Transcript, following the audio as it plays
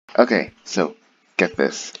Okay, so get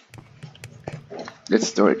this. It's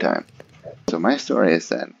story time. So my story is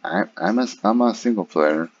that I'm a single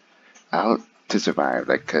player out to survive.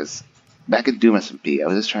 Like, cause back in NovisSMP, I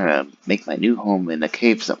was just trying to make my new home in a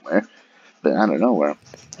cave somewhere, but out of nowhere,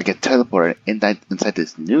 I get teleported inside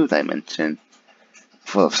this new dimension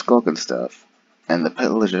full of skulk and stuff, and the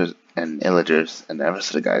pillagers and illagers and the rest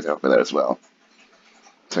of the guys are over there as well.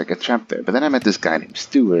 So I get trapped there. But then I met this guy named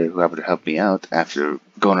Stewart who happened to help me out after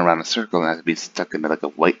going around a circle and I had to be stuck in like a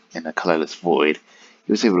white and a colorless void.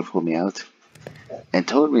 He was able to pull me out and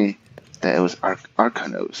told me that it was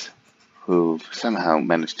Arcanos who somehow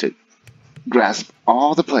managed to grasp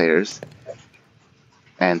all the players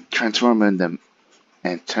and transform them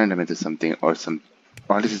and turn them into something or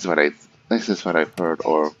this is what I've heard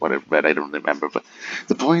or what I've read. I don't remember, but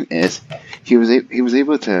the point is he was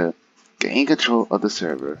able to gain control of the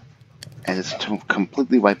server and just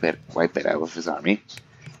completely wipe it out with his army,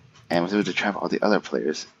 and was able to trap all the other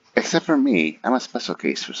players except for me. I'm a special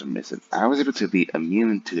case for some reason. I was able to be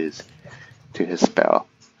immune to his spell,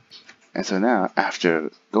 and so now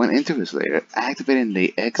after going into his lair, activating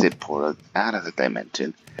the exit portal out of the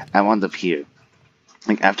dimension, I wound up here.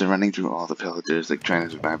 Like after running through all the pillagers, like trying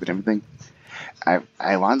to survive and everything,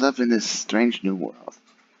 I wound up in this strange new world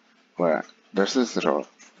where there's this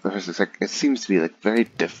like it seems to be like very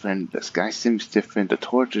different. The sky seems different. The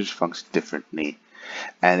torches function differently,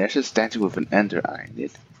 and there's a statue with an ender eye in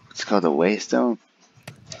it. It's called a Waystone,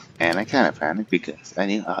 and I kind of panicked because I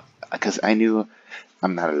knew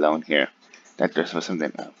I'm not alone here. That there was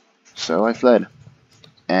something up. So I fled,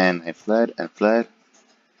 and I fled and fled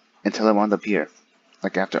until I wound up here.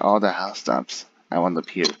 Like after all the house stops, I wound up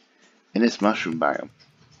here in this mushroom biome,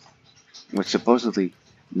 which supposedly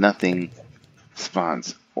nothing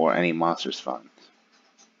spawns or any monster spawns.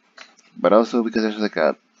 But also because there's like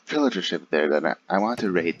a villager ship there that I want to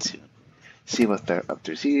raid to, see what they're up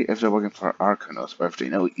to, see if they're working for Arcanos or if they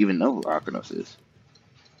even know who Arcanos is.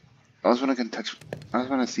 I was want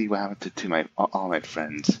to see what happened to all my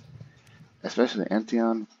friends, especially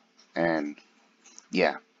Antion, and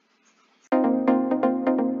yeah.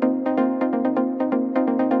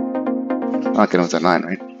 Okay, no one's online,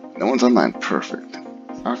 right? No one's online. Perfect.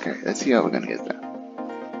 Okay, let's see how we're gonna get that.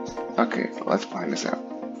 Okay, let's find this out.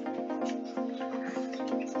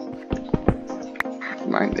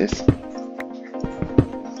 Mine this.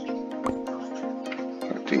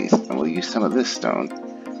 Oh, geez, and we'll use some of this stone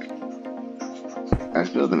as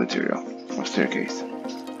building material or staircase.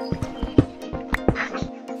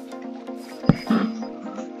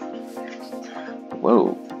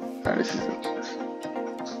 Whoa, this is.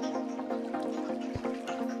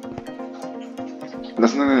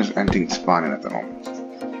 Doesn't look like there's anything spawning at the moment.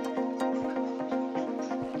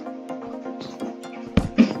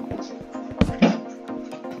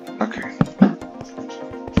 Okay.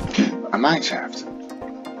 A mine shaft.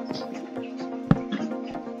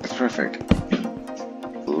 That's perfect.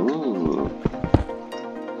 Ooh.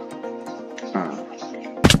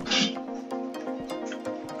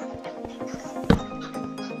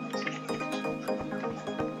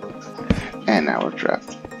 And now we're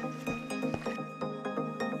trapped.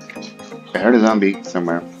 I heard a zombie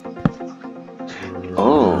somewhere.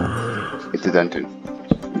 Oh, it's a dungeon.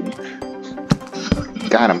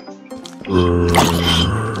 Got him.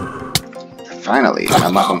 Finally,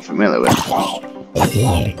 a map I'm familiar with.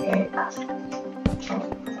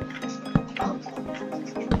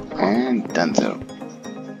 And donezo.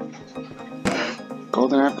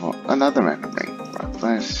 Golden apple, another random ring. Rock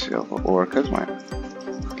flash, silver ore, cause why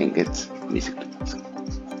not? Ingots, music tools.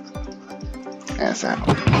 And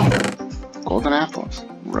saddle. Golden apples,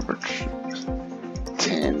 rubber shoes,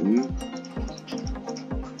 tin,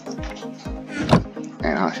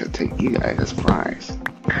 and I shall take you guys as prize.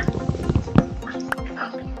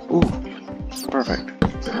 Ooh, perfect.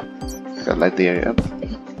 Gotta light the area up.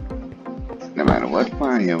 No matter what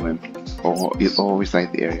biome you're in, you always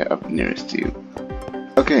light the area up nearest to you.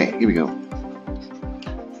 Okay, here we go.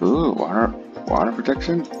 Ooh, water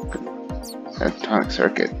protection? Electronic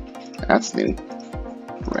circuit. That's new.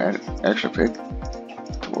 Red extra pick,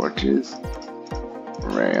 torches,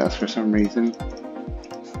 rails for some reason,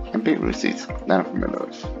 and beetroot seeds that I'm familiar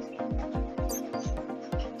with.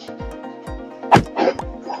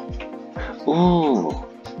 Ooh,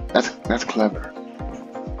 that's clever.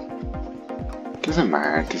 Doesn't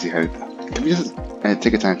matter to see how. Can we just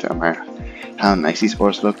take a time to admire how nice these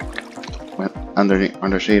ores look under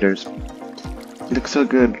shaders? They look so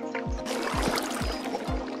good.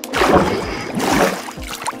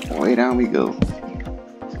 Way down we go.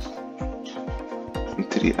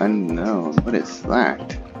 Into the unknown. What is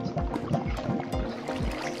that?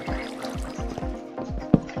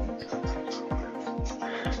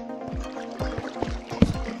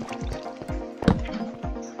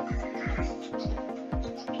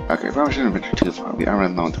 probably shouldn't have ventured too far. We are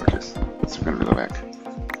running low on torches, so we're gonna go back.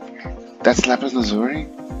 That's lapis lazuli?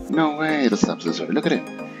 No way, that's lapis lazuli. Look at it.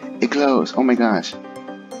 It glows. Oh my gosh.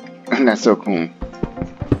 That's so cool.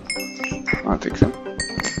 I'll take some.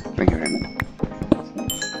 Thank you very much.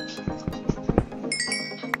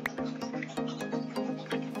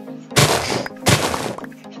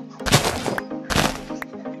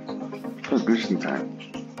 It was gruesome time.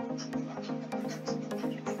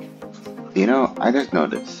 You know, I just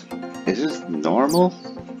noticed. Is this normal?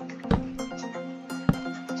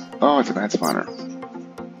 Oh, it's a bad spawner.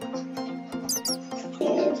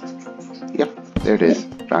 Yep, there it is.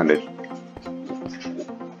 Found it.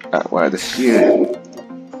 Wow, the sheer.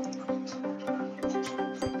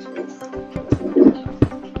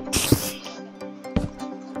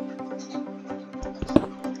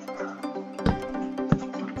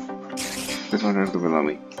 This one is below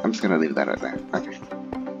me. I'm just gonna leave that at that. Okay.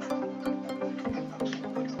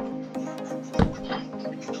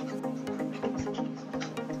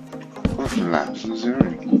 Lapis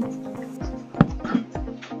lazuli.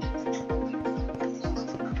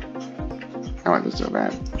 I want this so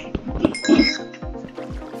bad.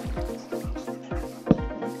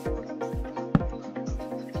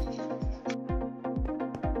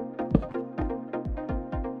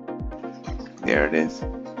 There it is.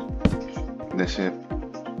 The ship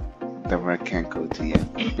that I can't go to yet.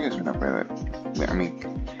 I guess we're not by that. I mean,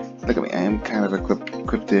 look at me. I am kind of equipped,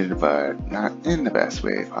 but not in the best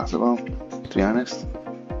way possible, to be honest.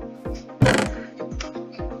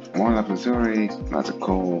 More lapis lazuli, lots of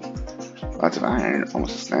coal, lots of iron,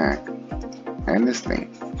 almost a snack. And this thing.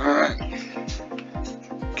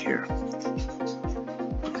 Here.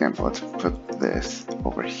 For example, let's put this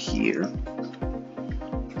over here.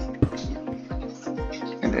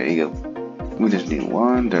 And there you go. We just need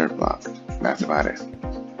one dirt block. That's about it.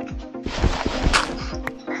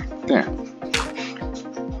 There.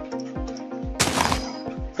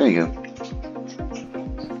 There you go.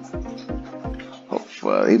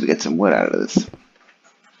 Hopefully we get some wood out of this.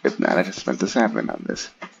 If not, I just spent the sapling on this.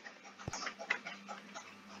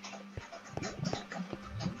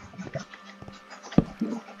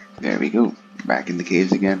 There we go. Back in the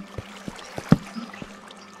caves again.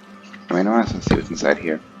 I mean, let's see what's inside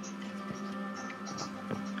here.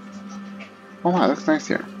 Oh wow, looks nice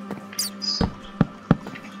here.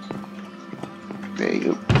 There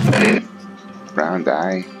you go. Brown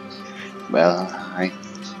dye. Well, hi.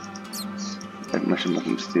 Red mushroom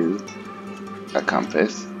looking stew. A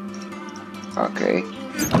compass. Okay,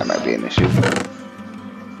 that might be an issue.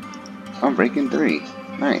 Unbreaking 3.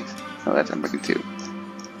 Nice. Oh, that's Unbreaking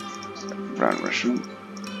 2. Brown mushroom.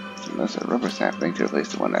 So that's a rubber sapling to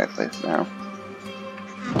replace the one that I placed now.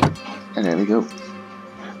 And there we go.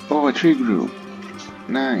 Oh, a tree grew.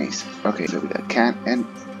 Nice. Okay, so we got cat and...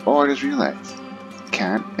 Oh, I just realized.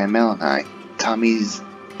 Cat and melon eye. Tommy's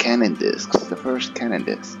cannon discs. The first cannon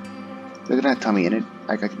disc. Look at that, Tommy, in it.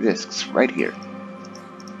 I got the discs right here.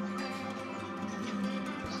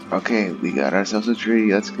 Okay, we got ourselves a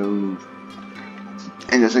tree. Let's go. And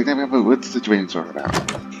just like that, we have a wood situation sorted out.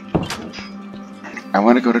 I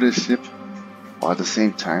want to go to this ship, while at the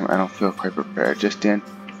same time, I don't feel quite prepared just yet.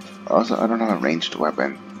 Also, I don't have a ranged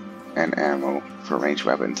weapon and ammo for ranged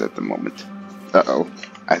weapons at the moment. Uh-oh.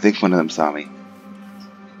 I think one of them saw me.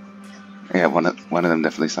 Yeah, one of them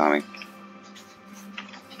definitely saw me.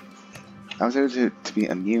 I was able to be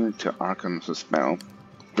immune to Arkham's spell,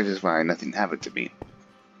 which is why nothing happened to me.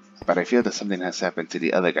 But I feel that something has happened to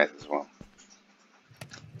the other guys as well.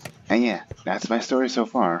 And yeah, that's my story so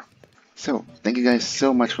far. So, thank you guys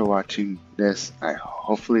so much for watching this.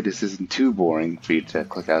 Hopefully this isn't too boring for you to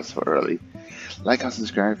click out so early. Like and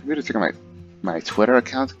subscribe. Feel free to check out my Twitter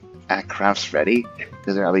account at CraftsReady,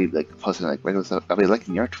 because I'll be like posting like regular stuff. I'll be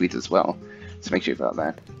liking your tweets as well, so make sure you follow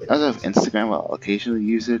that. I also have Instagram. I'll occasionally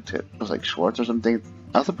use it to post like shorts or something.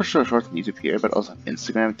 I also put shorts on YouTube here, but also on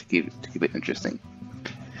Instagram to keep it interesting.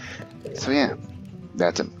 So yeah,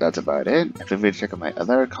 that's about it. Feel free to check out my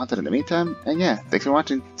other content in the meantime. And yeah, thanks for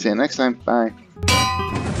watching. See you next time. Bye.